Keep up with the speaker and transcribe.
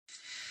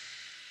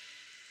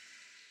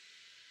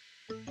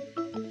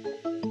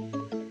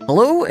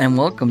Hello and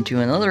welcome to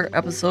another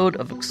episode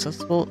of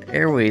Accessible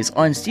Airways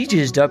on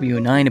CJSW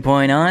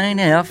 90.9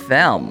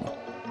 FM.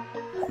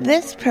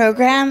 This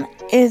program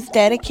is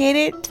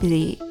dedicated to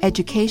the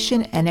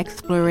education and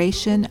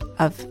exploration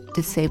of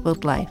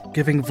disabled life,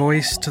 giving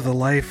voice to the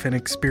life and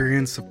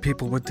experience of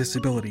people with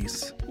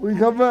disabilities. We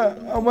cover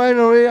a wide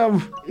array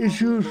of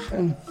issues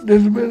and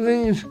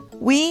disabilities.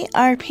 We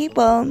are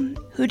people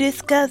who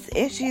discuss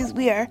issues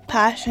we are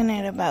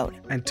passionate about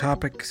and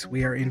topics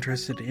we are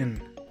interested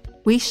in.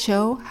 We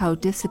show how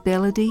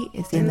disability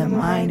is in the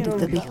mind of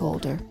the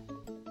beholder.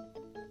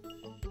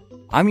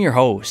 I'm your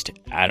host,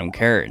 Adam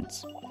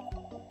Cairns.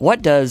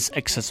 What does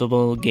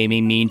accessible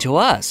gaming mean to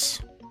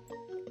us?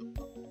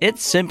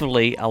 It's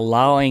simply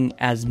allowing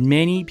as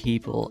many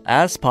people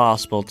as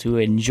possible to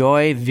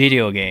enjoy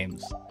video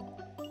games.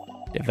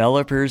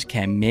 Developers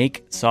can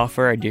make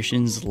software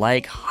additions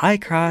like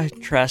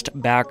high-contrast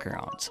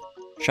backgrounds,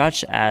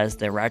 such as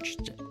the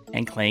Ratchet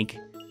 & Clank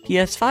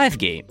PS5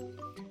 game.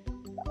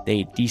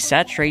 They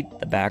desaturate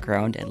the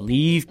background and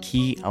leave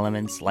key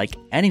elements like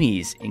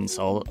enemies in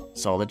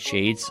solid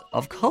shades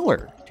of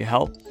color to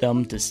help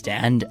them to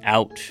stand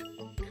out.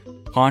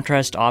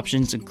 Contrast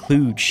options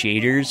include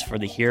shaders for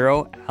the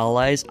hero,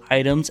 allies,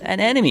 items,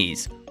 and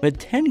enemies, with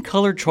 10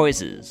 color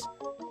choices.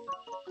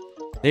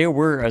 There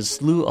were a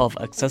slew of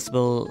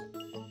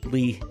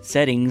accessibility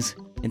settings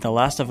in The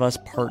Last of Us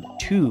Part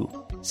 2.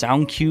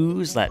 Sound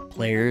cues let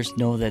players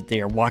know that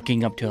they are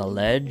walking up to a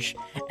ledge,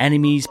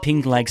 enemies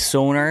ping like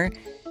sonar,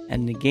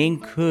 and the game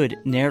could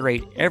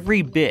narrate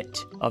every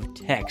bit of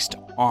text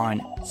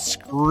on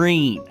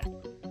screen.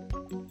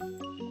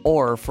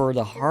 Or for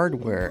the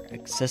hardware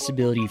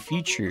accessibility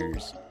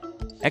features,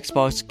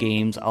 Xbox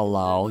games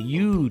allow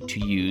you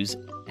to use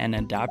an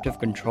adaptive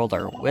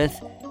controller with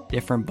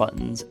different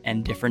buttons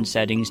and different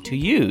settings to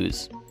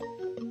use.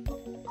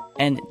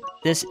 And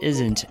this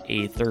isn't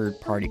a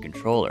third-party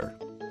controller.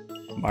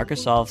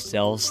 Microsoft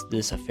sells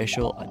this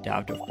official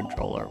adaptive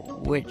controller,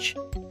 which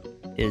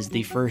is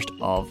the first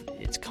of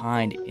its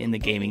kind in the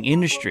gaming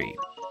industry.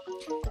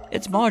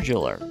 It's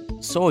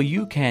modular, so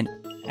you can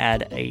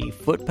add a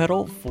foot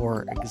pedal,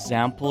 for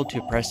example,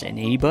 to press an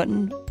A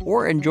button,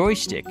 or a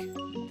joystick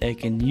they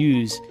can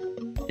use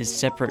is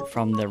separate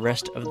from the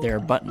rest of their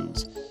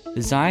buttons.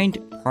 Designed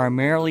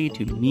primarily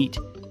to meet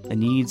the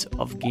needs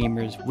of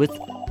gamers with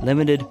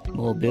limited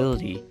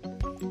mobility,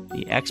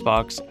 the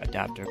Xbox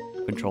Adaptive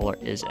Controller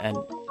is a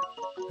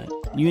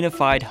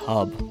unified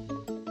hub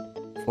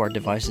for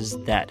devices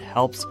that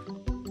helps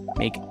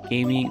make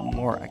gaming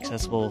more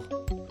accessible.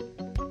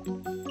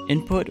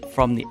 Input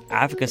from the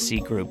advocacy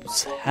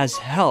groups has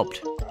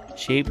helped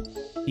shape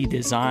the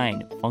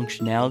design,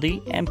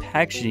 functionality, and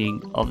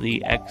packaging of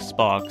the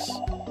Xbox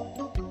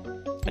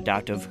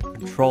Adaptive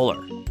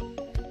Controller.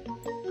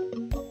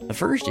 The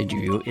first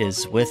interview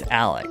is with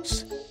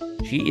Alex.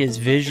 She is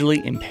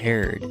visually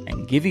impaired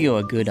and give you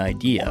a good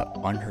idea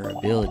on her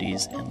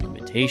abilities and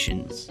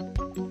limitations.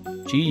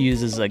 She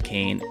uses a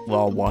cane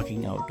while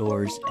walking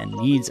outdoors and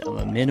needs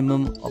a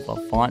minimum of a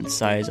font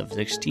size of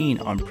 16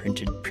 on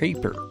printed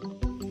paper.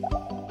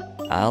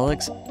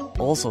 Alex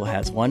also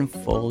has one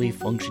fully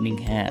functioning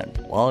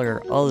hand, while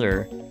her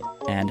other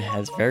hand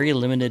has very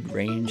limited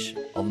range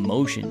of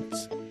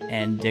motions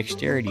and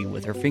dexterity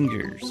with her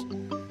fingers.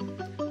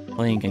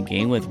 Playing a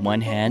game with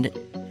one hand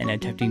and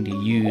attempting to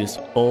use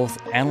both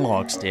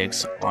analog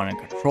sticks on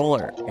a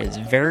controller is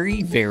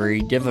very,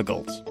 very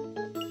difficult.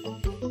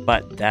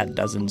 But that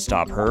doesn't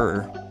stop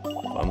her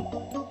from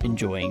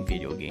enjoying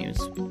video games.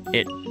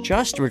 It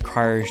just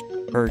requires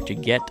her to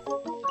get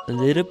a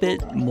little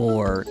bit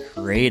more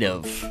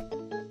creative.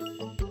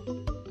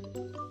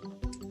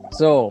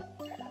 So,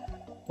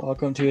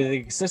 welcome to the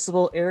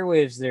Accessible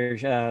Airwaves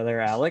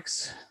there,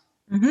 Alex.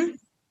 Mm-hmm.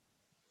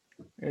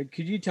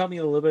 Could you tell me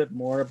a little bit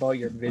more about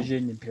your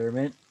vision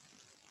impairment?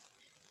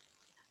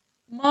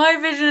 My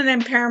vision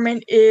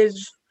impairment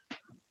is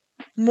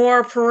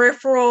more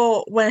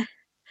peripheral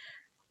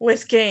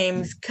with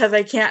games because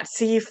I can't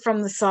see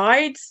from the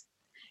sides.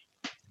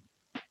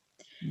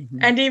 Mm-hmm.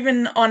 And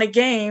even on a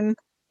game,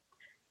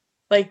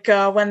 like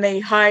when they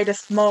hide a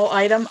small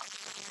item,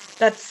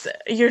 that's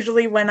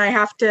usually when I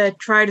have to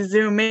try to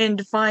zoom in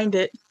to find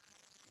it.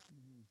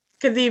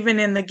 Because even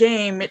in the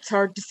game, it's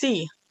hard to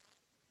see.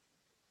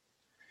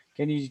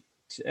 Can you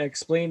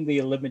explain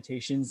the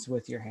limitations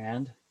with your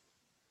hand?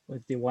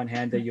 With the one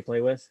hand that you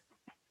play with?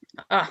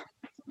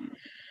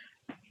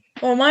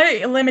 Well,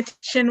 my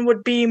limitation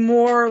would be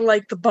more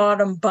like the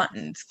bottom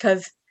buttons,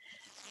 because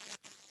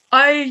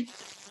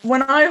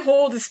when I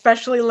hold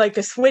especially like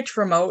a Switch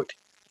remote,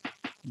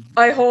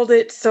 I hold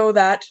it so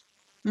that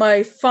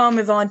my thumb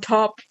is on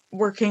top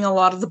working a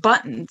lot of the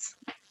buttons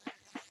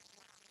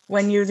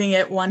when using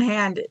it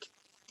one-handed.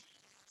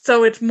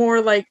 So it's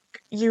more like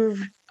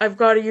I've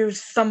got to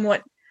use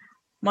somewhat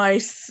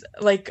I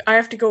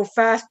have to go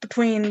fast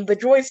between the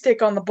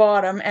joystick on the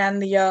bottom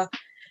and the A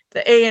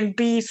and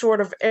B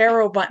sort of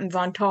arrow buttons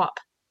on top.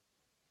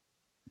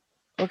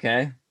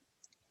 Okay.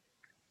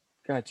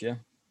 Gotcha.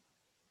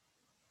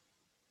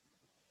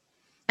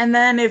 And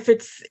then if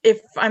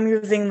I'm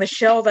using the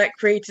shell that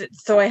creates it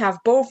so I have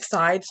both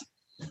sides,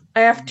 I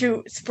have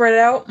to spread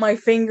out my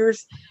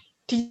fingers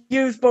to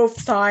use both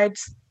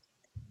sides,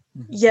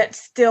 yet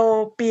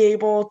still be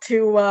able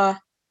to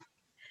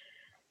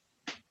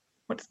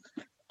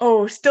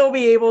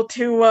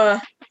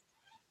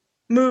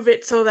move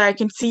it so that I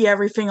can see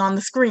everything on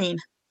the screen.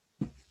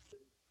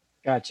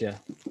 Gotcha.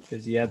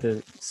 Because you have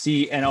to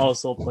see and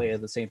also play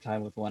at the same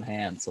time with one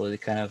hand, so they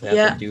kind of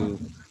have to do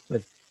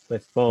with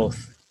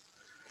both.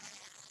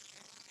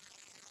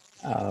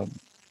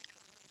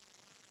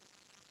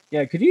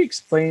 Could you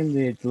explain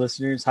the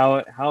listeners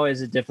how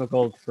is it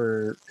difficult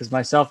for? Because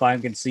myself, I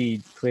can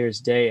see clear as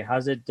day.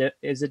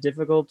 Is it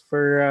difficult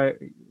for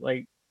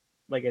like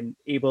an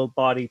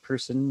able-bodied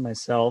person,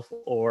 myself,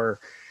 or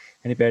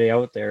anybody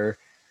out there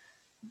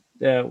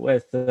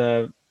with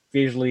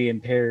visually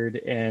impaired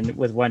and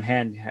with one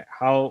hand?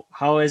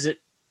 How is it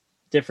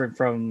different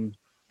from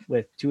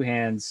with two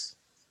hands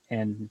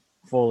and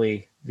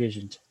fully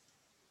visioned?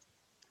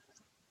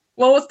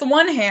 Well, with the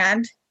one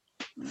hand,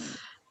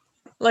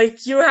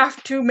 like, you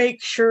have to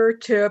make sure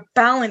to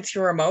balance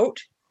your remote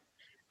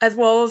as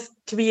well as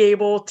to be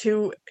able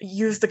to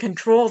use the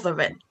controls of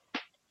it.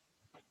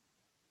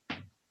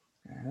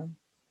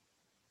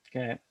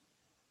 Okay.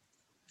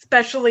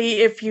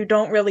 Especially if you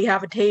don't really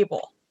have a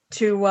table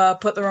to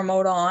put the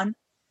remote on.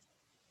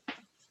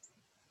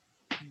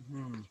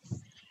 Mm-hmm.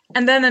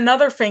 And then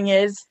another thing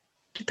is,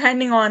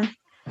 depending on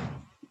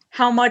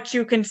how much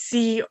you can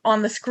see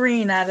on the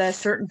screen at a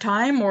certain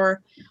time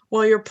or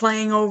while you're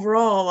playing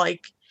overall,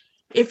 like,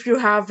 if you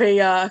have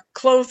a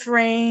close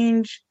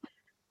range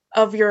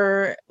of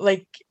your,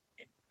 like,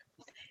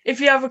 if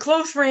you have a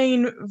close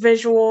range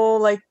visual,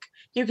 like,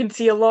 you can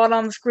see a lot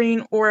on the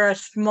screen or a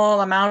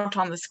small amount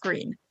on the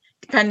screen,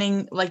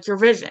 depending, like, your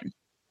vision.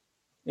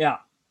 Yeah,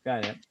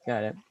 got it.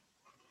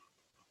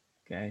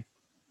 Okay.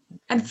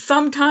 And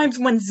sometimes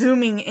when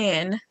zooming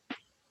in,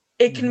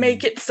 it can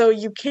make it so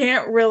you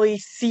can't really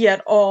see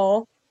at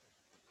all,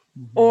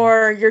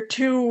 or you're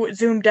too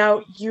zoomed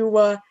out,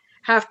 you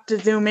have to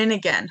zoom in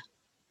again.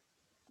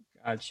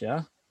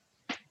 Gotcha.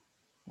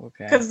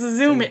 Okay. Because the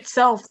zoom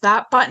itself,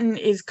 that button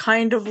is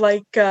kind of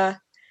like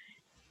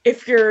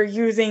if you're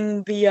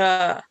using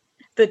the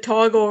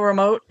toggle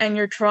remote and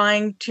you're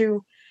trying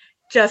to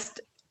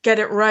just get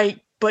it right,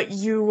 but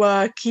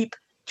you keep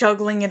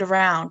juggling it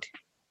around.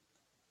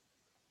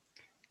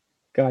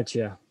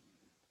 Gotcha.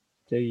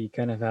 So you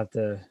kind of have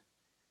to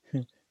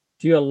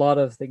do a lot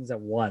of things at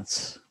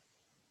once.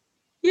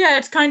 Yeah,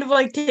 it's kind of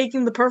like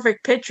taking the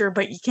perfect picture,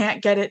 but you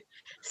can't get it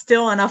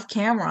still enough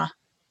camera.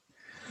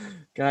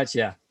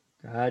 Gotcha.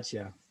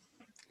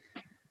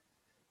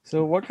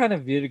 So what kind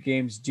of video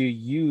games do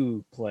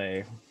you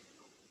play?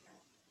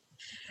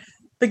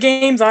 The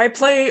games I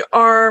play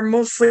are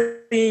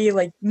mostly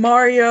like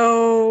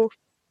Mario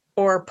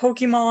or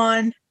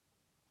Pokemon.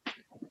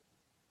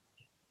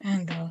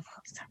 And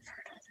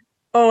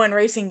and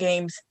racing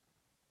games.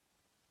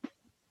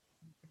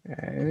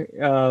 Okay.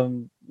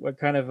 What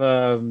kind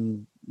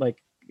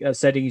of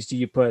settings do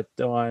you put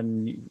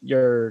on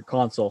your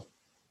console?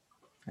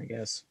 I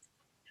guess.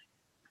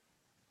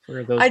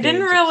 For those I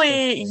didn't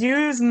really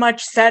use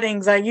much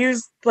settings. I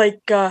used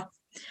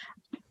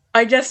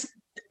I just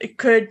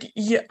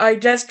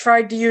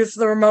tried to use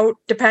the remote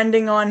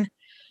depending on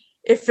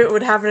if it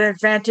would have an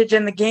advantage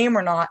in the game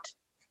or not.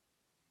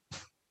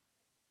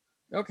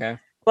 Okay.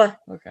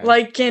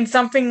 Like in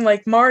something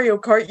like Mario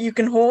Kart, you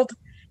can hold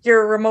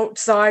your remote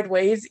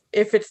sideways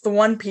if it's the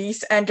one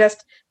piece and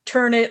just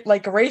turn it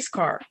like a race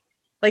car,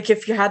 like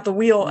if you had the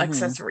wheel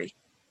accessory.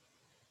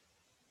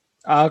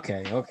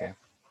 Okay.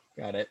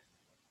 Got it.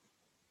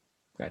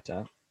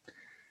 Gotcha.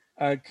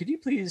 Could you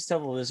please tell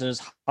the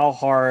listeners how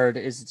hard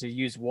is it to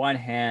use one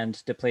hand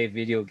to play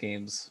video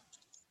games?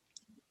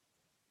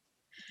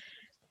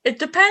 It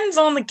depends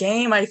on the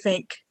game, I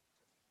think.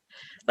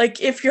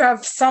 Like, if you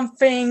have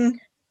something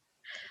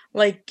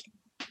like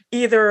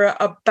either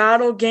a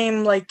battle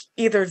game like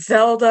either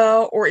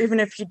Zelda, or even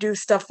if you do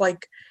stuff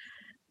like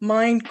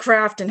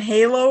Minecraft and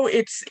Halo,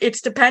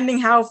 it's depending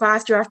how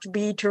fast you have to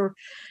be to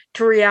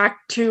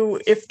react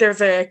to if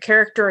there's a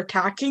character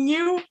attacking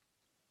you,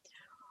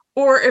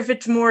 or if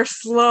it's more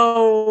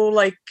slow,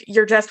 like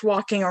you're just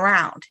walking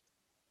around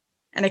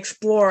and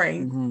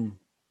exploring.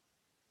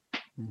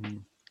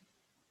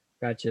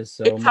 Gotcha.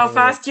 So it's how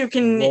fast you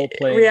can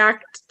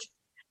react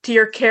to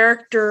your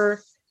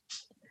character,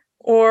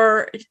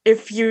 or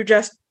if you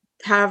just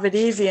have it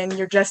easy and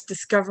you just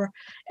discover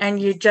and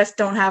you just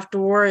don't have to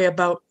worry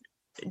about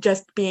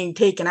just being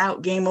taken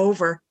out, game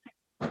over.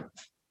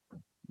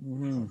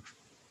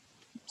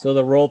 So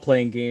the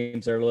role-playing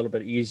games are a little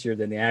bit easier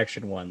than the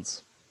action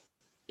ones.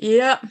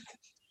 Yep.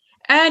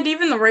 And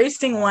even the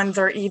racing ones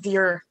are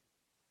easier.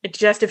 It's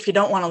just if you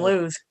don't want to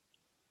lose.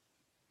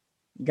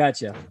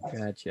 Gotcha.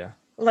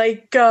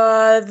 Like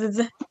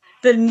the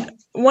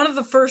one of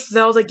the first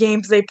Zelda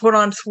games they put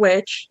on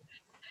Switch,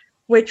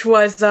 which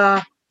was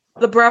the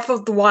Breath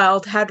of the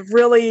Wild, had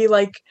really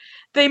like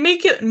they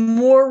make it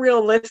more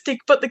realistic,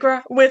 but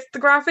with the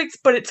graphics,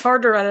 but it's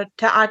harder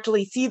to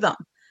actually see them.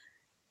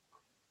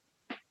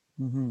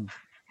 Mm-hmm.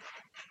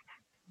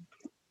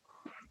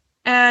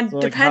 And So,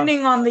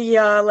 depending on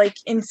the like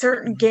in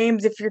certain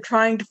games, if you're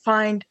trying to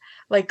find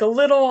like a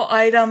little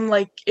item,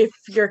 like if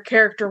your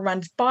character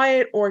runs by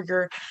it or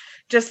you're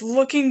just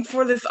looking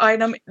for this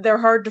item, they're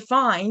hard to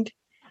find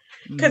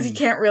because you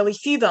can't really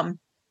see them.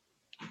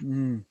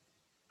 Mm-hmm.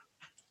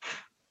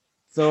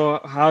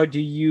 So how do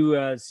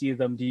you see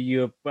them? Do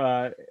you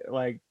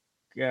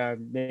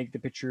make the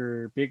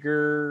picture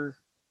bigger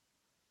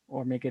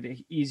or make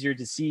it easier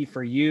to see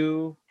for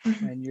you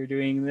when you're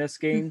doing this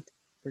game,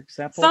 for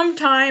example?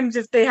 Sometimes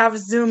if they have a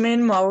zoom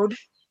in mode,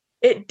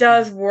 it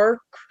does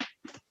work.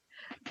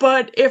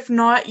 But if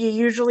not, you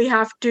usually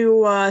have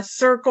to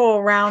circle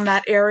around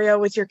that area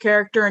with your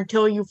character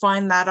until you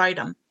find that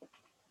item.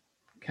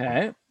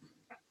 Okay.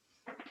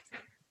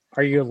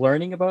 Are you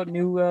learning about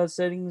new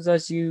settings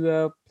as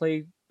you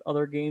play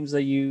other games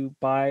that you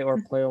buy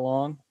or play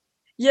along?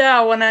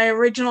 Yeah, when I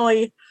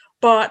originally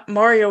bought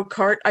Mario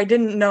Kart, I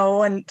didn't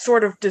know and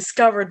sort of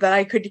discovered that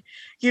I could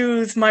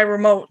use my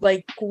remote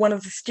like one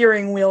of the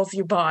steering wheels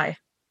you buy.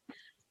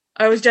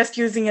 I was just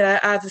using it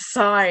as a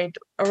side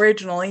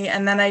originally,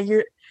 and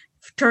then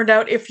turned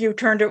out if you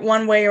turned it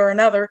one way or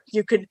another,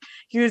 you could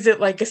use it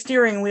like a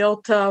steering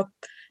wheel to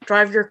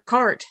drive your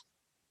kart.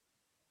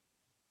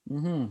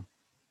 Mm-hmm.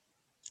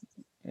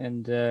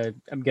 And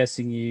I'm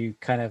guessing you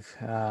kind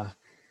of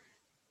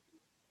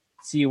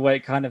see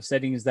what kind of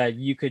settings that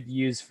you could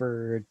use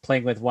for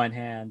playing with one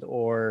hand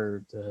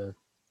or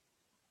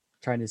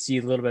trying to see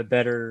a little bit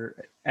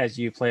better as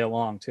you play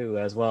along too,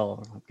 as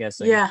well, I'm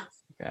guessing. Yeah.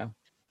 Okay.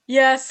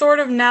 Yeah, sort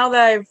of now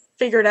that I've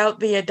figured out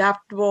the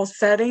adaptable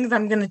settings,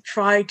 I'm going to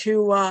try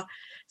to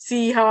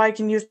see how I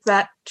can use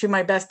that to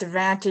my best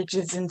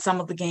advantages in some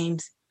of the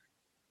games.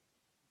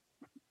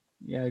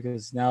 Yeah,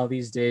 because now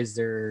these days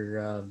there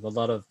are a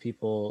lot of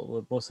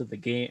people. Most of the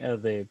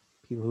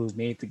people who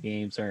made the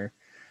games are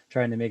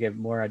trying to make it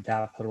more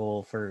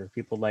adaptable for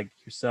people like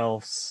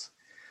yourselves,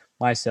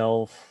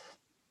 myself.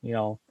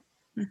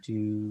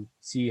 To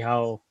see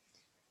how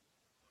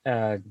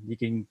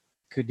you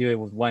could do it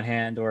with one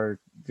hand or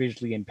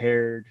visually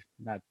impaired,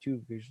 not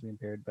too visually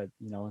impaired, but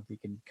you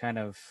can kind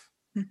of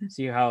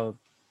see how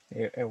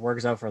it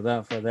works out for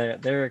them, for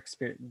their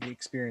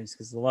experience,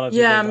 because a lot of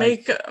people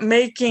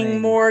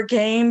making more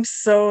games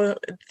so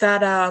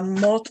that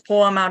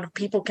multiple amount of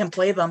people can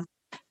play them.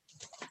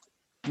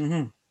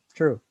 Mm-hmm.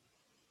 True.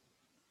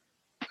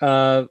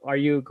 Are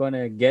you going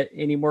to get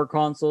any more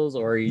consoles,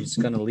 or are you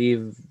just going to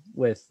leave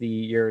with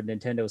your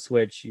Nintendo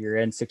Switch, your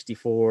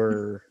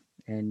N64,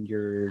 and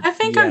your I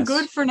think DS? I'm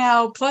good for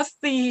now. Plus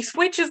the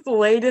Switch is the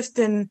latest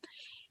in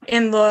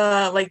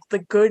the like the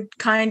good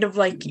kind of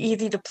like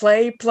easy to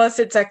play, plus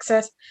its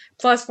access,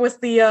 plus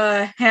with the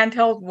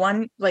handheld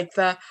one, like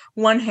the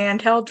one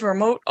handheld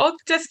remote, I'll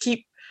just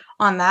keep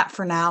on that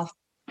for now.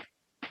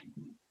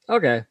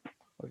 Okay,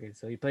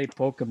 so you play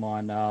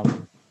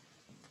Pokemon.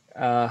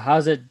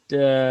 How's it?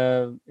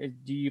 Do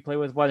you play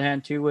with one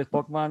hand too with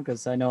Pokemon?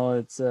 Because I know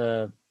it's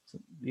the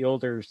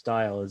older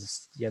style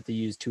is you have to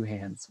use two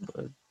hands.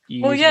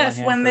 Well, yes,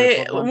 when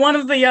one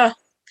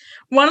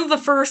of the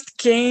first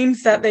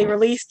games that they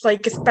released,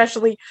 like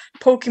especially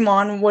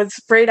Pokemon, was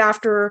right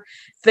after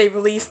they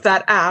released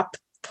that app,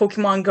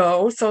 Pokemon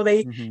Go. So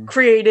they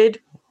rebooted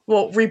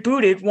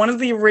one of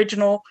the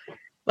original,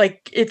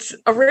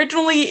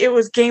 originally it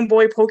was Game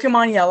Boy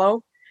Pokemon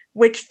Yellow,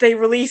 which they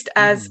released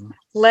as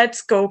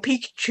Let's Go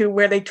Pikachu,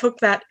 where they took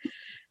that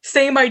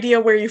same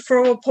idea where you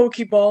throw a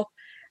Pokeball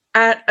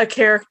at a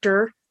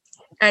character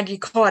and you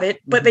caught it,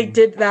 but they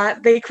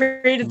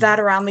created that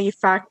around the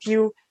fact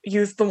you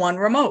used the one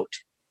remote.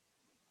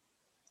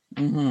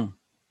 Mm-hmm.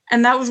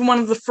 And that was one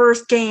of the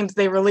first games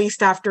they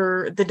released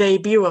after the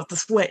debut of the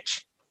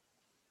Switch.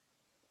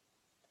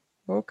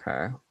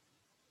 Okay.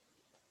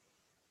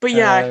 But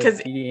yeah,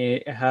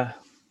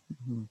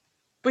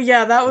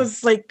 that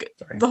was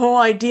the whole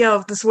idea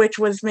of the Switch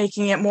was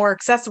making it more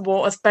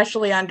accessible,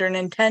 especially under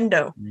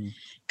Nintendo.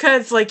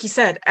 Because, like you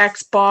said,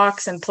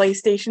 Xbox and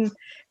PlayStation,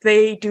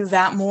 they do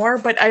that more,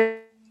 but the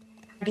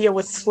idea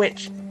with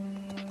Switch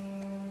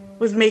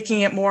was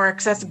making it more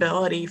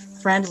accessibility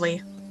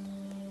friendly.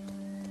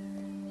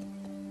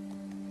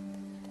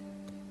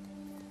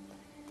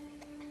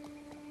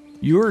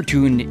 You're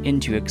tuned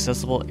into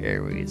Accessible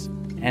Airways,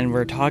 and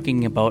we're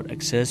talking about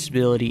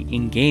accessibility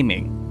in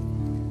gaming.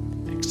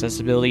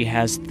 Accessibility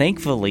has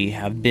thankfully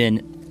have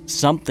been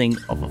something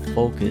of a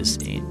focus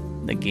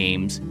in the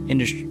games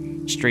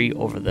industry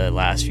over the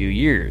last few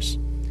years,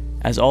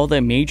 as all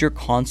the major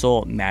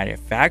console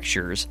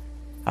manufacturers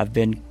have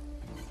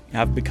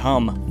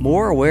become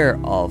more aware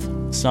of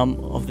some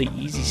of the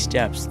easy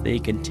steps they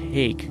can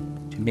take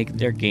to make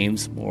their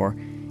games more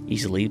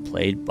easily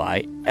played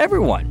by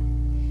everyone.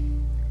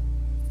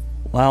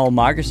 While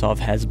Microsoft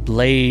has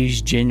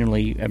blazed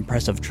genuinely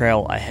impressive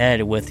trail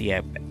ahead with the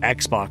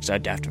Xbox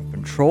Adaptive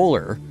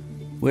Controller,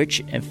 which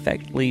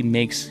effectively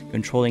makes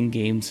controlling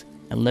games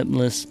a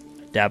limitless,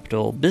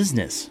 adaptable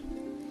business.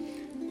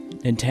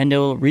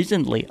 Nintendo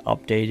recently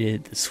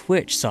updated the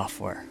Switch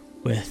software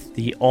with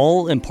the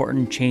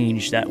all-important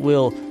change that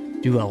will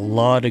do a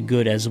lot of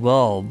good as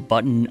well,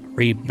 button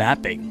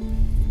remapping.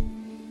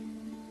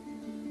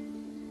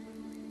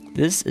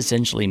 This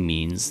essentially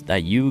means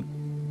that you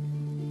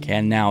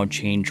can now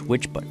change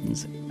which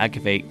buttons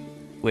activate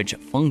which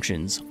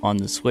functions on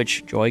the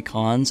Switch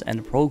Joy-Cons and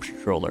the Pro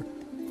Controller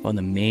from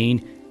the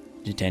main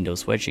Nintendo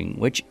switching,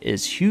 which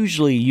is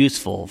hugely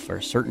useful for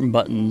certain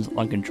buttons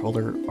on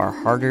controller are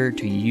harder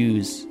to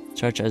use,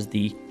 such as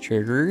the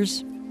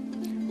triggers.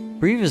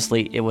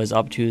 Previously, it was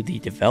up to the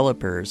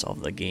developers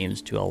of the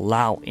games to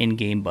allow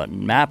in-game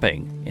button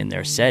mapping in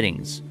their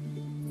settings,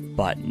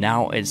 but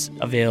now it's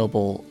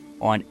available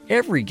on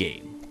every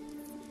game.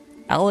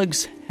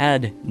 Alex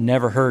had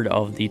never heard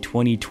of the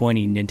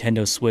 2020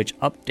 Nintendo Switch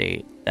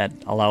update that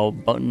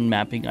allowed button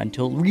mapping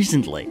until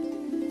recently.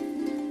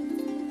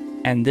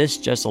 And this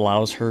just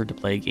allows her to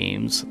play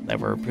games that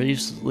were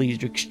previously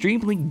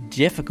extremely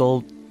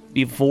difficult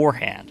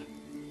beforehand.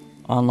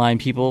 Online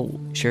people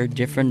share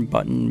different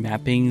button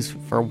mappings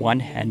for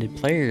one-handed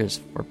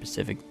players for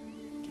specific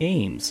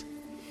games.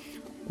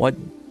 What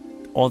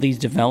all these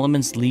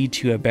developments lead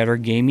to a better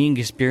gaming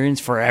experience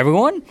for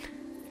everyone?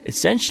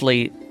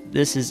 Essentially,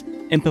 this is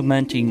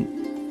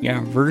implementing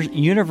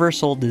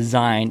universal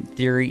design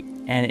theory,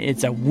 and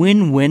it's a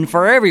win-win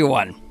for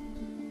everyone.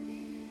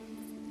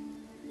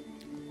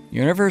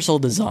 Universal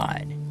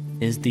design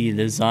is the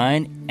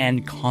design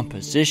and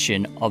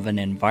composition of an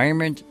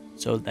environment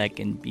so that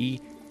can be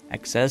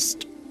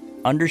accessed,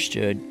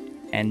 understood,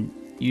 and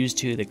used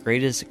to the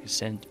greatest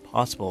extent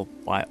possible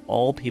by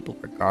all people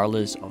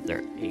regardless of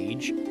their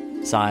age,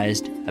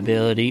 size,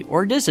 ability,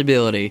 or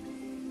disability.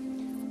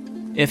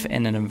 If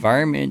an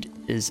environment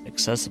is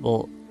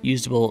accessible,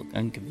 usable,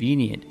 and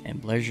convenient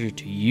and pleasure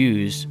to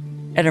use,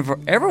 and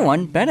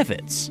everyone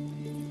benefits.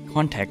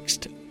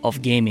 Context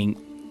of gaming.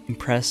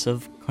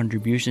 Impressive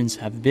contributions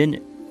have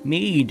been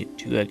made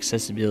to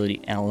accessibility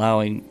and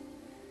allowing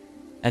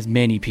as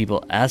many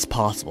people as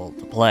possible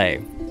to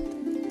play.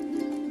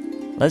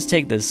 Let's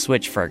take the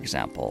Switch for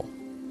example.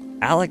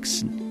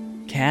 Alex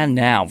can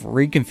now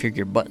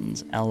reconfigure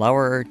buttons and allow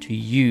her to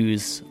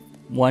use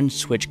one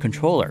Switch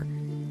controller.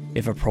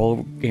 If a pro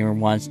gamer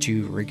wants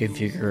to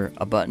reconfigure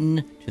a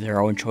button to their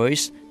own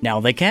choice, now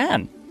they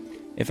can.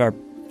 If I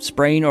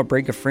sprain or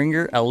break a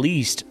finger, at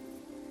least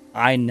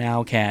I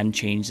now can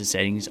change the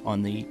settings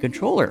on the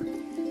controller.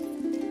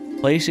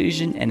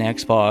 PlayStation and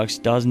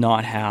Xbox does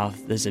not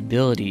have this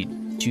ability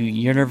to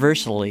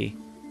universally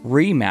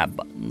remap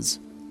buttons,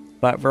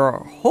 but we're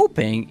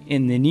hoping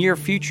in the near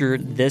future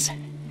this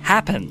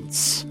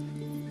happens.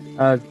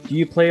 Do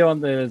you play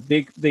on the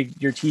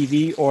your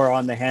TV or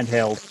on the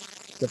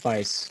handheld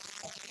device?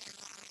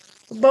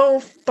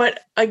 Both,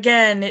 but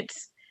again,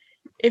 it's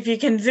if you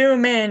can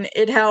zoom in,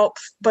 it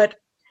helps, but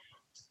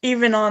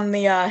even on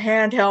the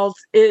handhelds,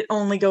 it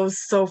only goes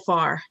so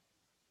far.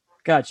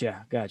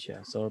 Gotcha.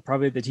 So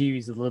probably the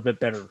TV's a little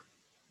bit better,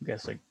 I'm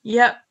guessing.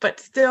 Yep, but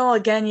still,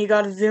 again, you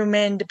got to zoom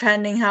in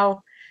depending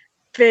how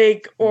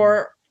big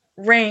or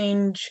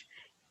range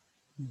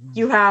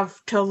you have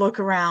to look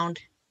around.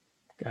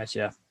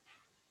 Gotcha.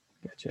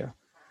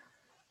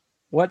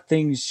 What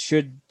things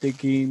should the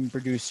game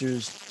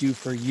producers do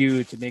for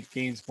you to make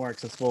games more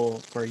accessible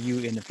for you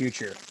in the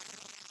future?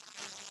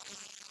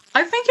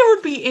 I think it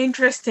would be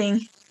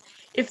interesting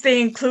if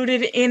they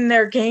included in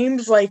their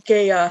games like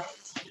a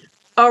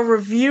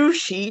review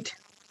sheet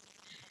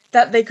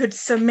that they could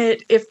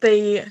submit if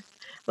they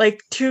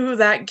like to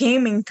that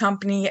gaming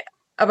company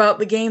about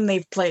the game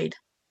they've played.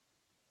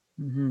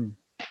 Mm-hmm.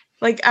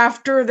 Like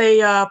after they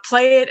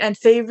play it and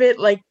save it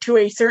like to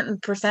a certain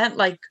percent,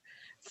 like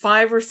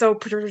 5 or so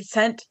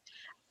percent,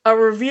 a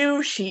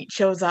review sheet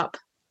shows up.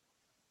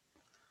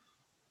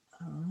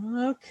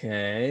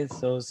 Okay,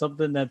 so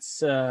something that's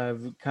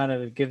kind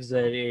of gives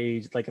it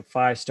a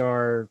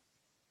 5-star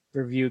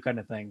review kind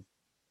of thing.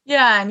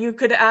 Yeah, and you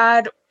could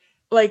add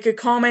like a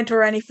comment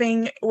or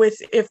anything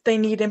with if they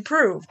need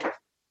improved.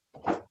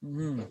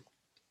 Mm-hmm.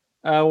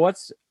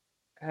 What's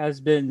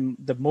has been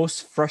the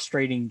most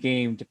frustrating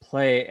game to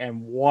play,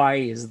 and why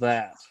is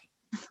that?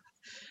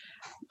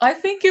 I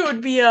think it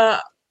would be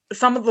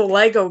some of the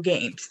Lego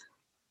games.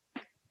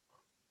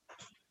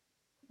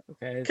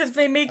 Okay. Because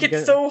they make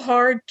it so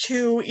hard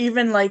to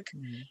even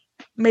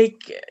make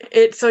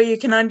it so you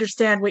can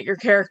understand what your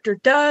character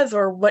does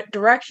or what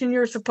direction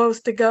you're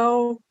supposed to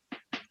go,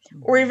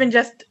 or even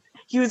just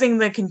using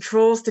the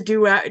controls to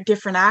do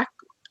different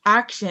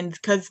actions.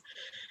 Because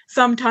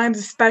sometimes,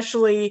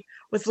 especially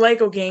with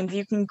Lego games,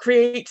 you can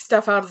create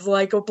stuff out of the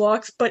Lego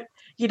blocks, but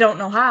you don't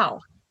know how.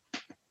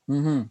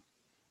 Mm-hmm.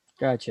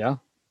 Gotcha.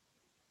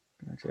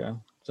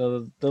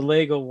 So the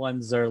Lego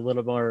ones are a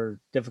little more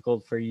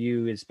difficult for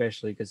you,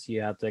 especially because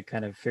you have to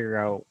kind of figure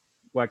out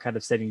what kind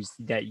of settings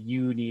that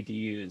you need to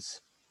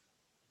use.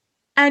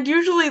 And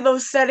usually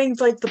those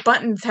settings, like the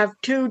buttons, have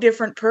 2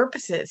 different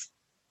purposes.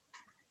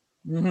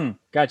 Mm-hmm.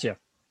 Gotcha.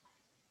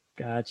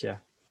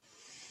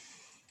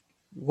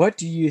 What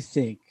do you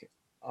think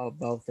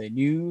about the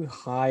new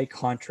high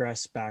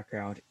contrast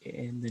background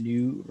in the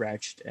new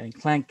Ratchet and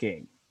Clank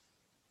game.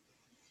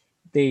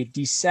 They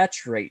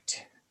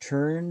desaturate,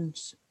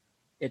 turns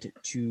it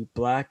to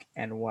black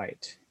and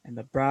white, and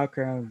the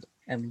background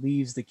and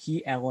leaves the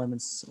key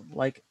elements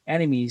like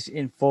enemies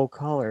in full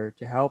color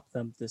to help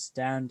them to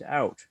stand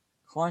out.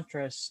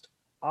 Contrast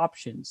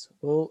options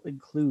will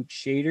include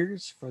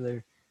shaders for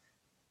the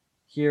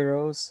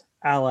heroes,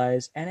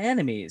 allies, and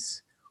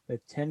enemies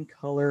with 10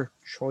 color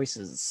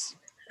choices.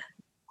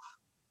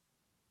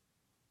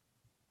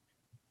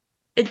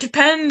 It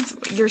depends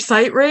your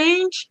sight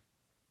range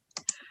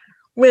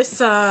with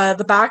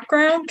the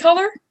background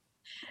color,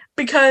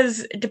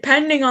 because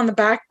depending on the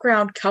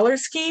background color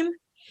scheme,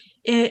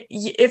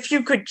 if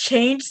you could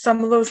change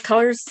some of those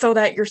colors so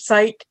that your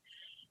sight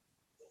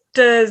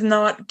does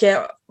not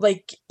get,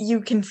 like, you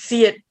can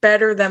see it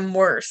better than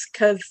worse,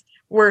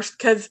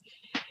 because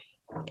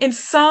in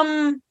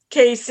some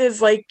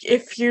cases, like,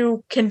 if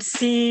you can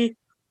see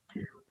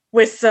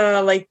with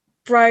like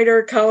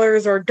brighter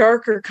colors or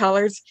darker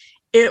colors,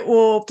 it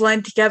will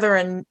blend together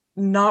and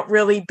not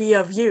really be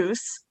of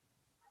use.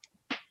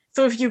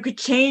 So if you could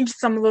change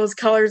some of those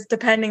colors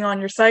depending on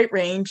your sight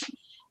range,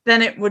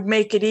 then it would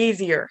make it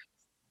easier.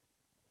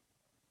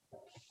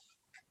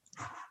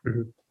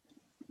 Mm-hmm.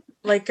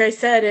 Like I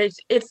said,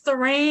 it's the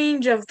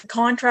range of the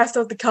contrast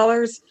of the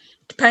colors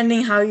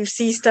depending how you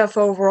see stuff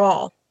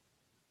overall.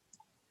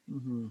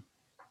 Mm-hmm.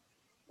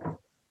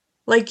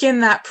 Like in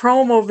that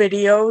promo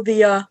video,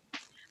 the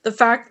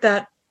fact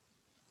that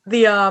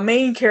the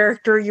main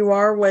character you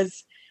are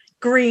was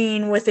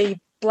green with a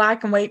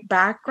black and white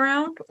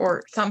background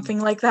or something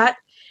like that.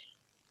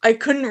 I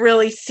couldn't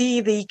really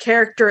see the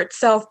character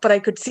itself, but I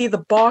could see the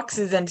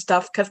boxes and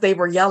stuff because they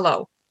were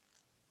yellow.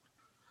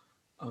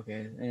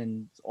 Okay,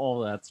 and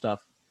all that stuff.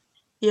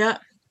 Yeah.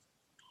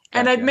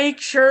 And Gotcha. I'd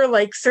make sure,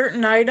 like,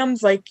 certain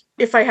items, like,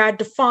 if I had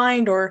to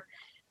find or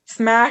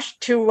smash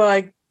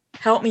to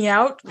help me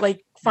out,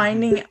 like,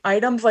 finding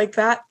items like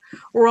that,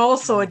 were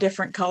also a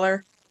different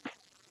color.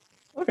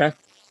 Okay.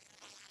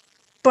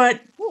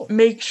 But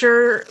make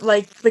sure,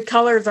 like, the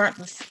colors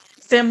aren't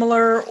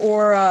similar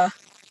or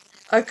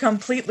a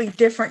completely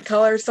different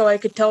color so I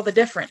could tell the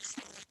difference.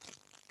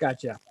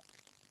 Gotcha.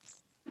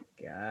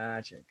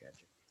 Yeah,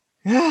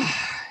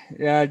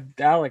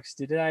 Alex,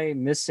 did I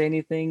miss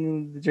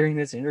anything during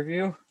this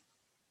interview?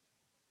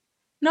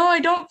 No, I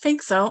don't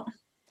think so.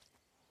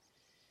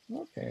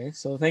 Okay,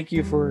 so thank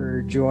you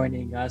for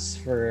joining us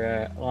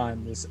for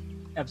on this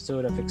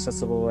episode of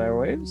Accessible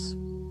Airwaves.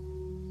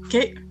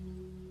 Okay.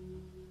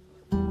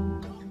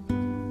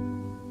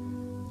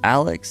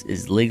 Alex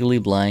is legally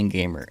blind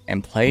gamer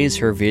and plays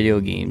her video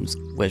games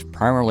with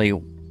primarily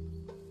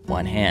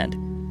one hand.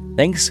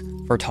 Thanks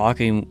for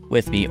talking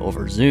with me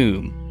over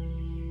Zoom.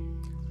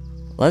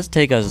 Let's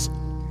take us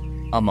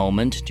a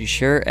moment to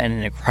share an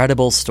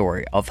incredible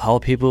story of how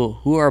people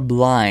who are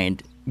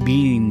blind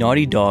beating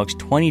Naughty Dog's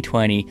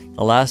 2020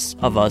 The Last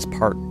of Us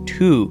Part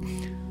 2,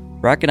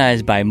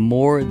 recognized by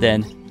more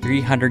than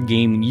 300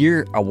 Game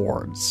Year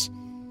awards.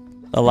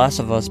 The Last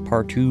of Us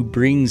Part 2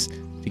 brings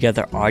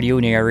together audio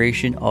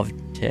narration of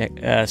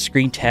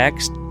screen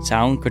text,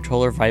 sound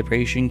controller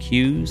vibration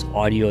cues,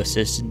 audio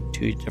assistant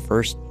to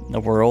traverse the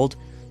world,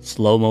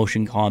 slow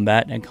motion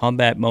combat, and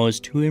combat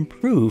modes to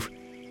improve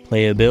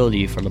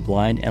playability for the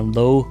blind and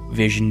low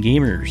vision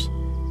gamers.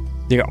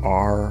 There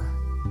are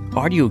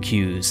audio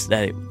cues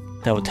that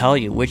will tell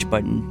you which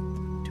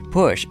button to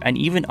push, and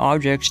even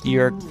objects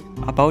you're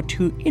about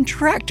to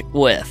interact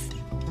with.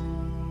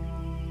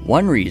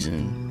 One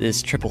reason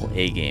this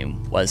AAA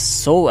game was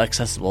so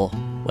accessible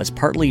was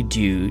partly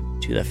due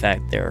to the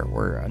fact there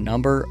were a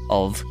number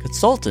of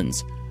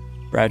consultants.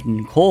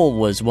 Brandon Cole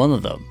was one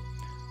of them.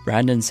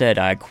 Brandon said,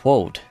 I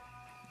quote,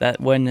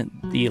 that when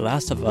The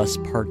Last of Us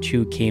Part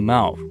 2 came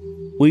out,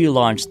 we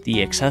launched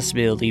the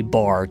accessibility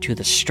bar to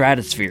the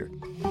stratosphere.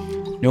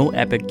 No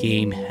Epic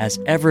game has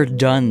ever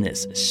done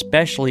this,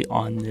 especially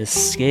on this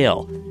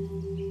scale.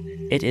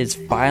 It is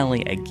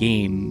finally a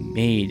game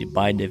made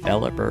by a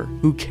developer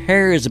who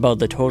cares about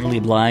the totally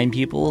blind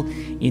people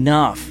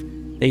enough.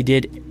 They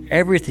did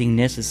everything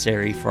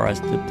necessary for us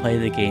to play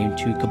the game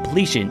to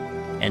completion.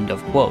 End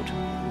of quote.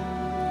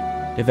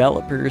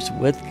 Developers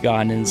with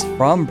guidance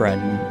from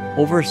Brendan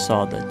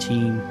oversaw the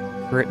team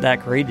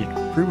that created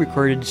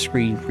pre-recorded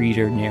screen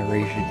reader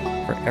narration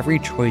for every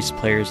choice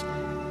players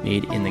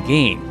made in the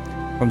game,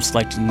 from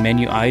selecting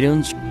menu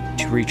items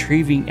to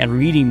retrieving and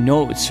reading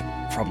notes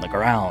from the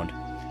ground.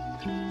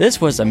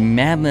 This was a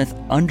mammoth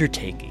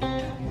undertaking.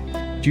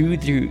 Due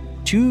to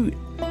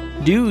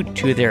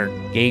their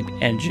game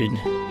engine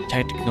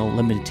technical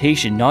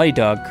limitation, Naughty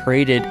Dog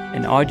created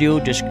an audio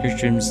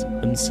descriptions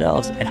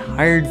themselves and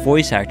hired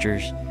voice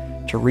actors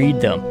to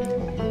read them,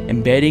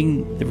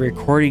 embedding the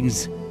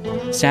recordings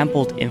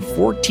sampled in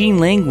 14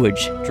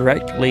 languages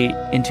directly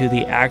into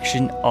the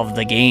action of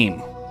the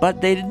game.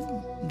 But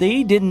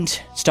they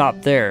didn't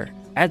stop there.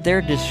 At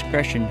their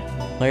discretion,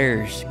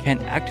 players can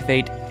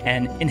activate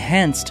an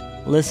enhanced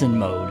listen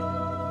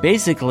mode,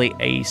 basically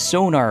a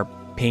sonar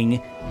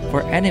ping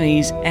for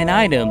enemies and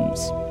items.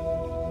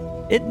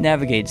 It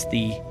navigates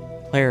the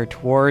player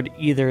toward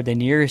either the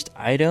nearest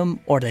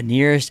item or the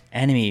nearest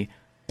enemy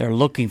they're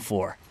looking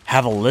for.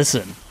 Have a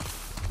listen.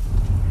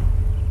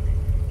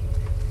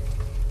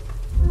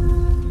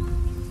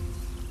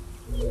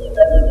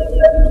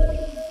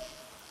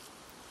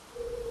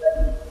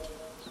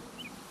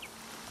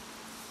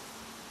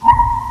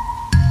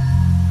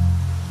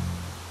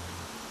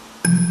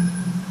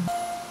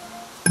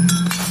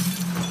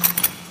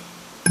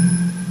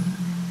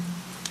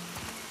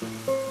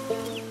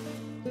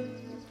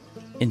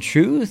 In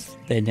truth,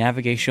 the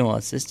navigational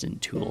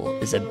assistant tool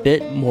is a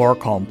bit more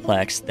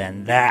complex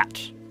than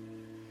that.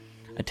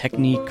 A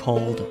technique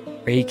called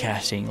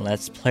raycasting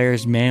lets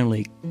players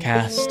manually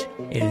cast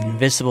an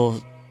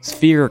invisible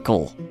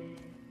spherical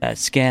that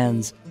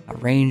scans a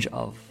range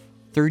of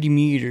 30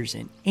 meters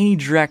in any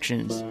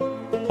directions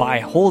by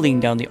holding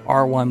down the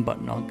R1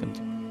 button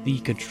on the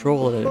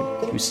controller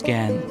to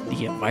scan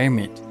the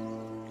environment.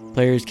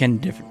 Players can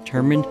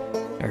determine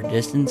their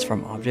distance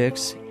from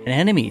objects and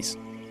enemies.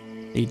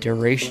 The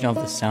duration of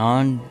the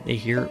sound they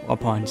hear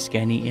upon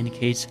scanning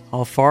indicates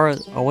how far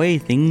away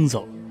things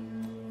are,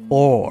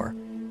 or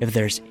if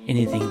there's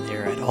anything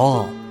there at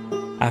all.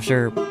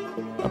 After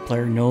a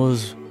player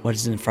knows what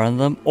is in front of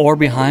them or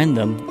behind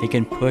them, they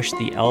can push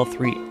the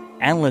L3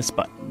 analyst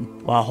button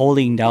while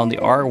holding down the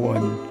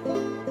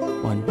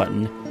R1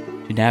 button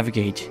to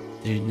navigate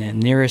to the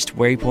nearest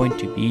waypoint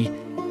to be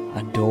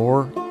a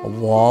door, a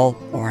wall,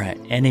 or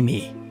an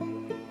enemy.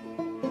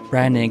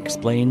 Brandon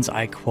explains,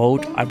 I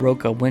quote, "I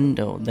broke a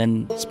window,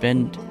 then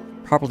spent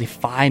probably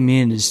 5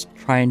 minutes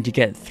trying to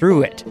get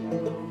through it,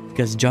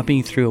 because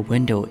jumping through a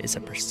window is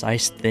a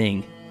precise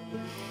thing.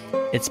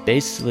 It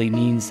basically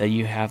means that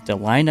you have to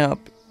line up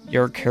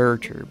your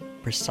character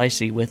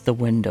precisely with the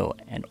window,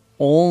 and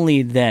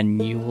only then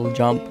you will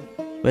jump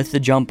with the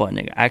jump button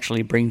and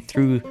actually bring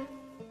through.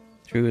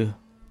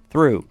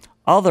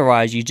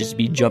 Otherwise, you just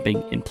be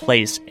jumping in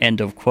place," end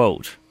of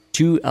quote.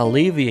 To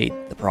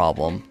alleviate the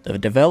problem, the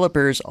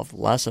developers of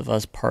Last of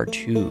Us Part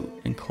 2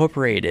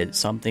 incorporated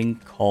something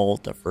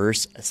called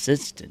diverse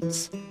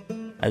assistance.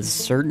 As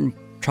certain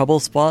trouble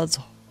spots,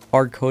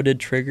 hard-coded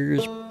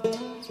triggers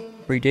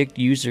predict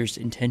users'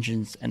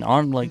 intentions and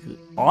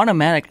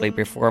automatically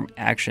perform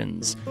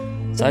actions,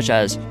 such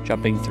as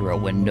jumping through a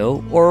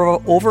window or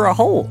over a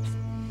hole.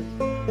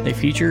 The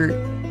feature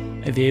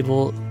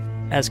available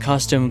as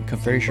custom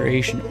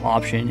configuration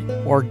option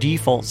or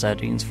default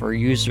settings for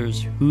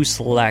users who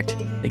select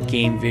the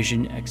Game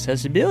Vision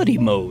accessibility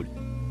mode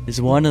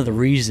is one of the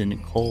reasons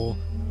Cole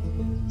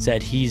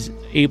said he's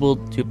able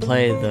to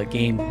play the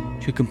game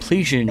to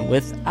completion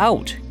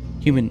without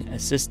human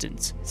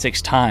assistance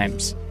 6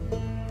 times.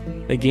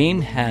 The game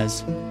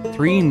has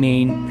 3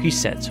 main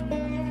presets,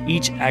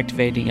 each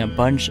activating a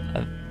bunch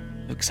of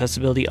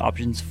accessibility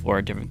options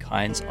for different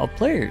kinds of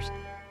players.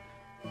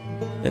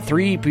 The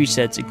 3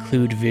 presets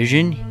include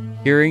vision,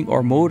 hearing,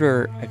 or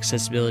motor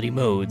accessibility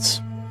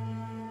modes.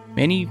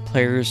 Many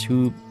players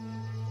who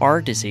are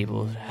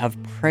disabled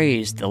have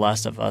praised The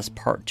Last of Us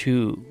Part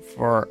 2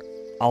 for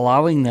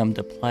allowing them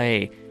to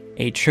play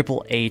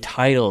AAA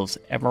titles,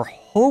 and we're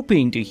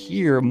hoping to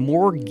hear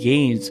more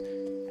games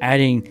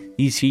adding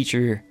these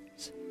features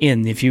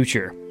in the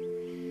future.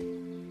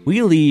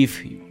 We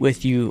leave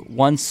with you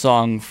one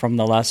song from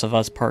The Last of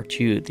Us Part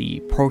 2. The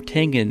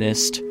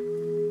protagonist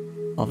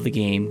of the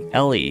game,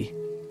 Ellie,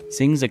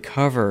 sings a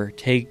cover,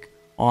 "Take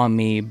On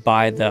Me"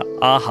 by the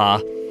Aha.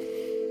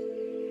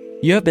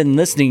 You have been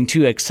listening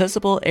to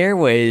Accessible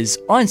Airways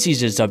on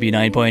CJSW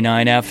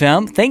 9.9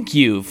 FM. Thank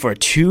you for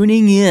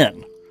tuning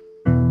in.